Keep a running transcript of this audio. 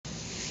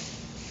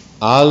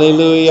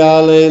Alleluia,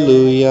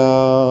 alleluia.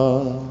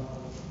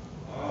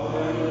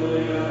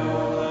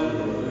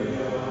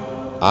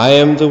 I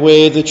am the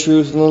way, the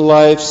truth, and the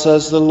life,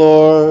 says the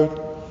Lord.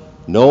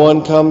 No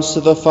one comes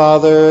to the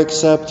Father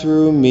except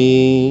through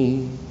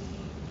me.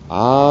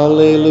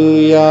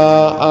 Alleluia,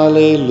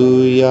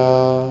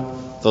 alleluia.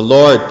 The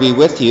Lord be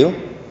with you.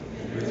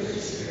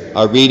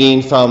 A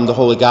reading from the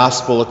Holy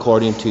Gospel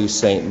according to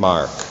St.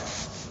 Mark.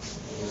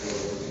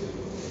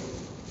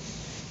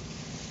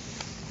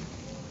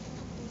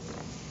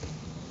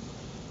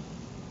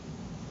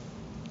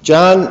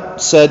 John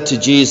said to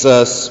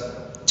Jesus,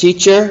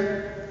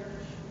 "Teacher,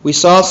 we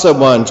saw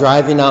someone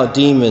driving out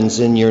demons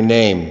in your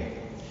name,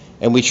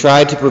 and we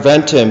tried to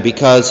prevent him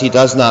because he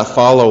does not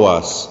follow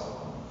us."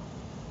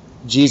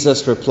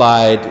 Jesus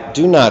replied,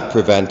 "Do not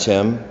prevent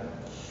him.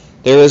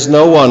 There is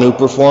no one who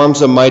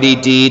performs a mighty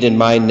deed in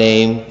my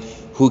name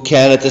who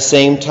can at the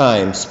same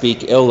time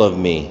speak ill of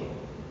me.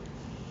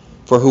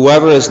 For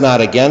whoever is not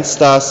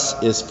against us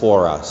is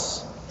for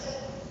us."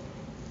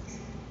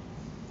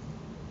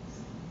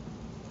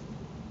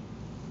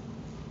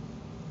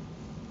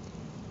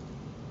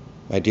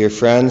 My dear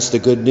friends, the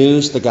good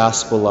news, the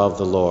gospel of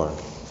the Lord.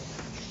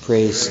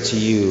 Praise to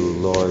you,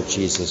 Lord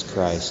Jesus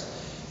Christ.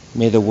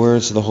 May the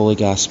words of the Holy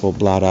Gospel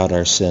blot out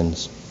our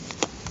sins.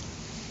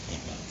 Amen.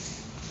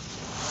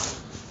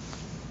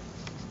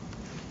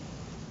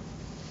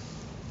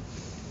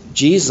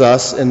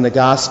 Jesus, in the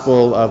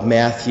Gospel of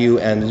Matthew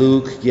and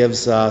Luke,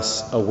 gives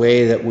us a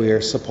way that we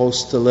are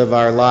supposed to live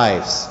our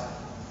lives.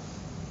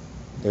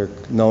 They're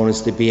known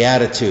as the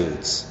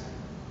Beatitudes.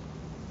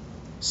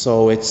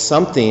 So it's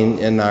something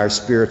in our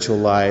spiritual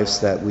lives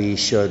that we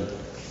should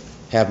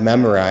have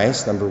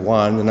memorized, number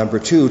one. And number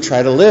two,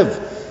 try to live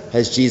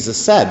as Jesus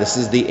said. This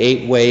is the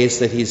 8 ways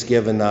that he's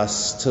given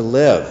us to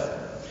live.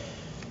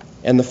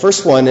 And the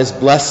first one is,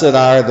 blessed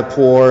are the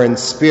poor in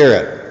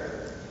spirit.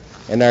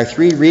 And our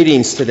 3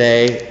 readings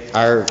today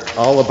are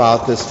all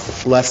about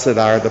this, blessed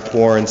are the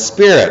poor in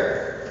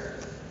spirit.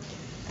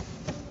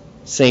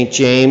 St.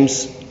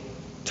 James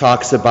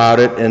talks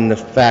about it in the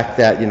fact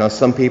that,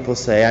 some people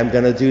say, I'm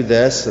going to do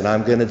this and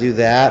I'm going to do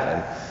that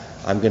and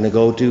I'm going to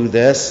go do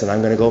this and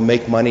I'm going to go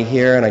make money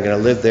here and I'm going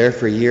to live there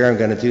for a year, I'm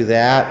going to do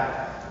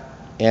that.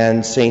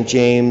 And St.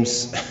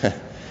 James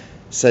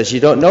says, you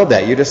don't know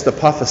that. You're just a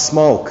puff of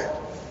smoke.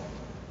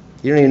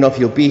 You don't even know if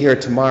you'll be here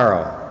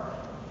tomorrow.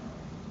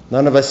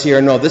 None of us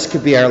here know this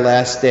could be our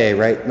last day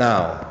right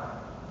now.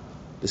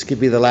 This could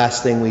be the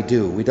last thing we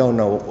do. We don't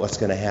know what's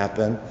going to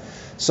happen.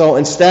 So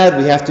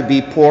instead, we have to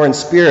be poor in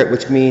spirit,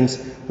 which means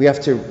we have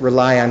to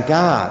rely on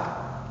God.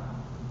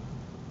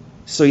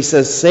 So he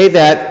says, say,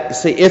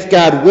 if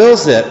God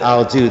wills it,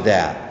 I'll do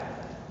that.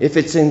 If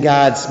it's in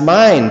God's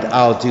mind,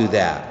 I'll do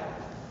that.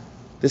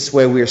 This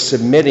way we are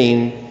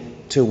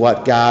submitting to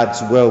what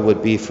God's will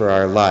would be for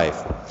our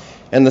life.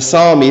 And the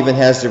psalm even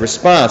has the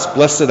response,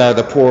 blessed are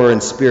the poor in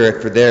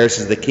spirit, for theirs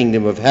is the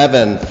kingdom of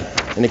heaven.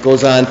 And it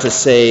goes on to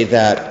say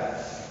that,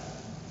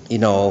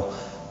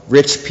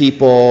 rich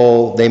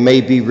people, they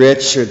may be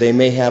rich or they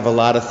may have a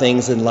lot of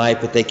things in life,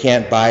 but they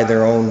can't buy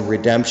their own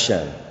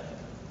redemption.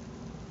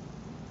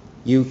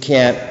 You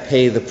can't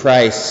pay the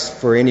price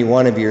for any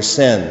one of your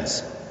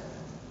sins.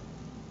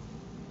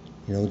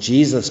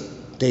 Jesus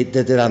did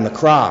it on the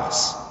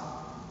cross.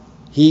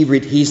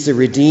 He's the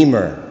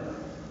Redeemer.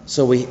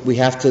 So we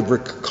have to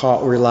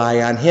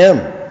rely on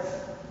him.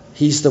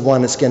 He's the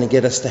one that's going to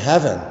get us to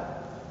heaven.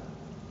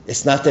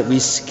 It's not that we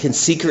can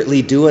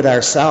secretly do it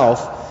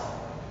ourselves.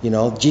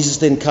 Jesus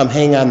didn't come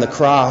hang on the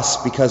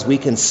cross because we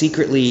can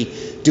secretly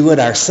do it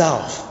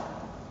ourselves.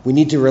 We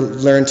need to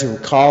learn to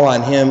call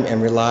on him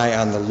and rely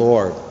on the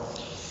Lord.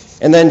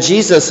 And then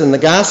Jesus in the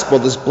gospel,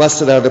 this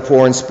blessed are the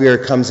poor in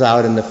spirit, comes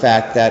out in the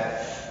fact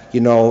that,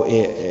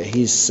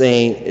 he's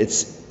saying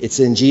it's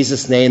in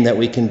Jesus' name that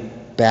we can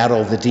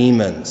battle the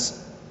demons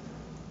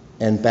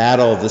and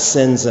battle the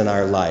sins in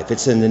our life.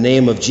 It's in the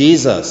name of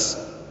Jesus.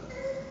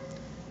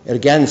 And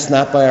again, it's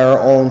not by our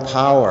own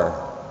power.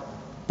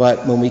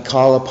 But when we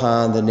call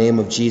upon the name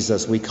of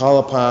Jesus, we call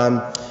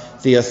upon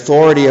the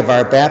authority of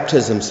our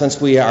baptism. Since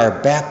we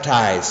are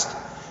baptized,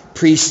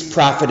 priest,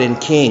 prophet,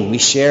 and king, we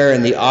share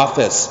in the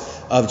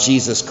office of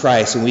Jesus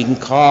Christ. And we can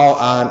call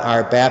on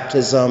our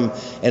baptism,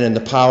 and in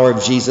the power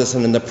of Jesus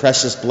and in the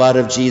precious blood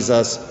of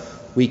Jesus,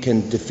 we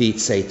can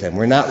defeat Satan.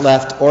 We're not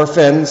left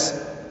orphans.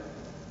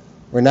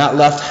 We're not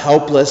left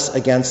helpless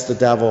against the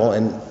devil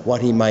and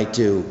what he might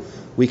do.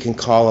 We can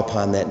call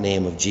upon that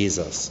name of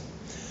Jesus.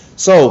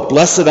 So,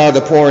 blessed are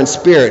the poor in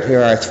spirit.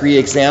 Here are 3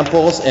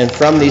 examples, and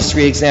from these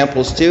 3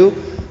 examples too,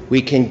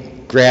 we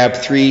can grab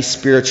 3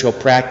 spiritual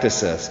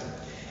practices.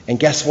 And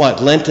guess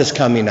what? Lent is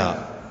coming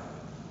up.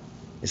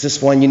 Is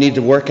this one you need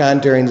to work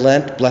on during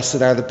Lent?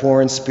 Blessed are the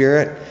poor in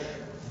spirit.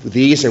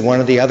 These are one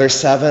of the other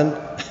 7.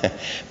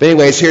 But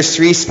anyways, here's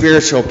 3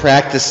 spiritual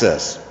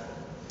practices.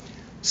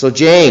 So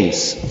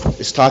James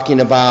is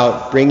talking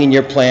about bringing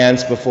your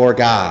plans before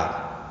God.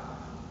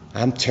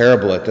 I'm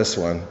terrible at this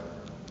one.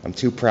 I'm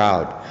too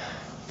proud.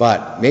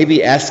 But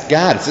maybe ask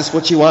God, is this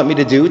what you want me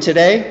to do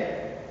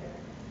today?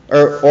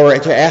 Or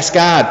to ask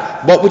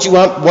God, what do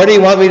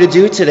you want me to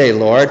do today,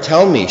 Lord?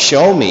 Tell me,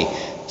 show me.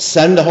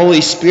 Send the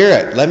Holy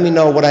Spirit. Let me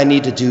know what I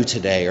need to do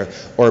today.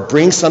 Or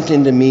bring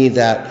something to me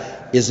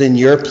that is in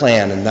your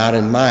plan and not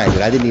in mine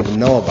that I didn't even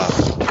know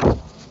about.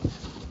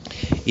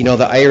 You know,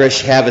 the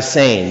Irish have a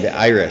saying. The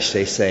Irish,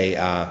 they say,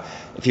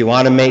 if you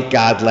want to make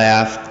God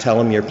laugh, tell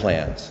him your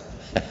plans.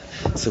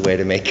 It's a way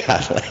to make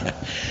God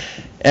laugh.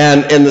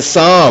 And in the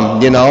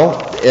psalm, you know,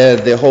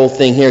 the whole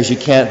thing here is you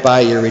can't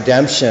buy your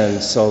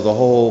redemption. So the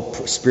whole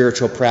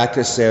spiritual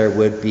practice there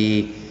would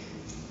be,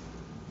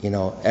 you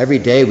know, every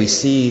day we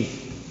see,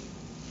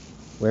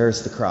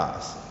 where's the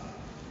cross?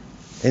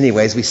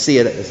 Anyways, we see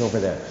it, it's over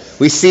there.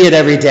 We see it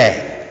every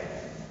day.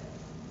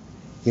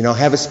 You know,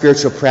 have a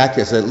spiritual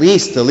practice. The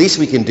least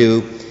we can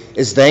do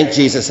is thank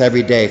Jesus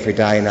every day for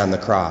dying on the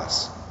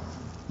cross.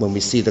 When we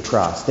see the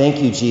cross.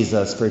 Thank you,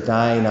 Jesus, for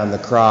dying on the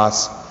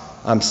cross.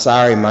 I'm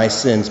sorry my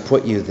sins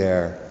put you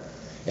there.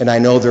 And I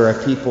know there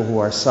are people who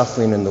are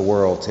suffering in the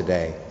world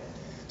today.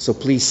 So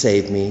please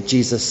save me.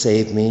 Jesus,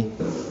 save me.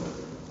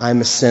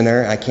 I'm a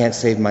sinner. I can't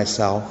save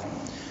myself.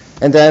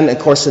 And then, of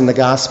course, in the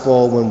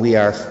gospel, when we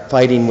are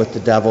fighting with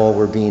the devil,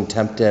 we're being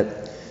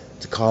tempted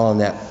to call on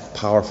that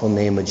powerful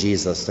name of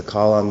Jesus, to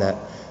call on that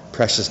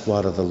precious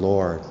blood of the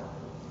Lord.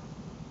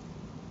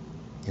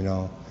 You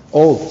know,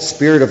 oh,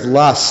 spirit of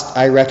lust,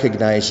 I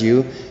recognize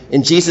you.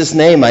 In Jesus'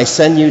 name, I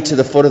send you to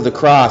the foot of the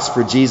cross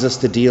for Jesus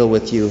to deal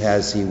with you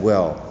as he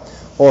will.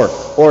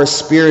 Or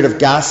spirit of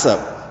gossip,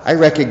 I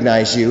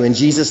recognize you. In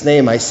Jesus'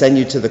 name, I send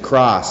you to the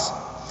cross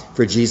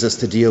for Jesus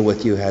to deal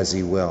with you as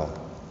he will.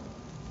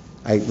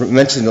 I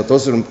mentioned that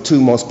those are the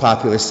two most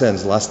popular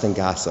sins, lust and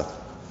gossip.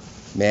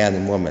 Man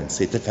and woman,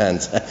 see, it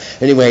depends.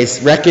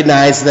 Anyways,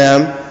 recognize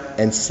them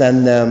and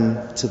send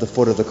them to the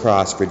foot of the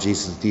cross for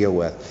Jesus to deal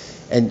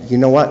with. And you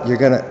know what?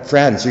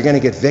 Friends, you're going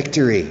to get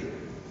victory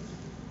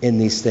in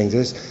these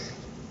things.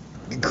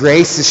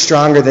 Grace is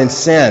stronger than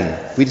sin.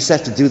 We just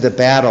have to do the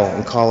battle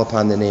and call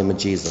upon the name of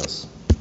Jesus.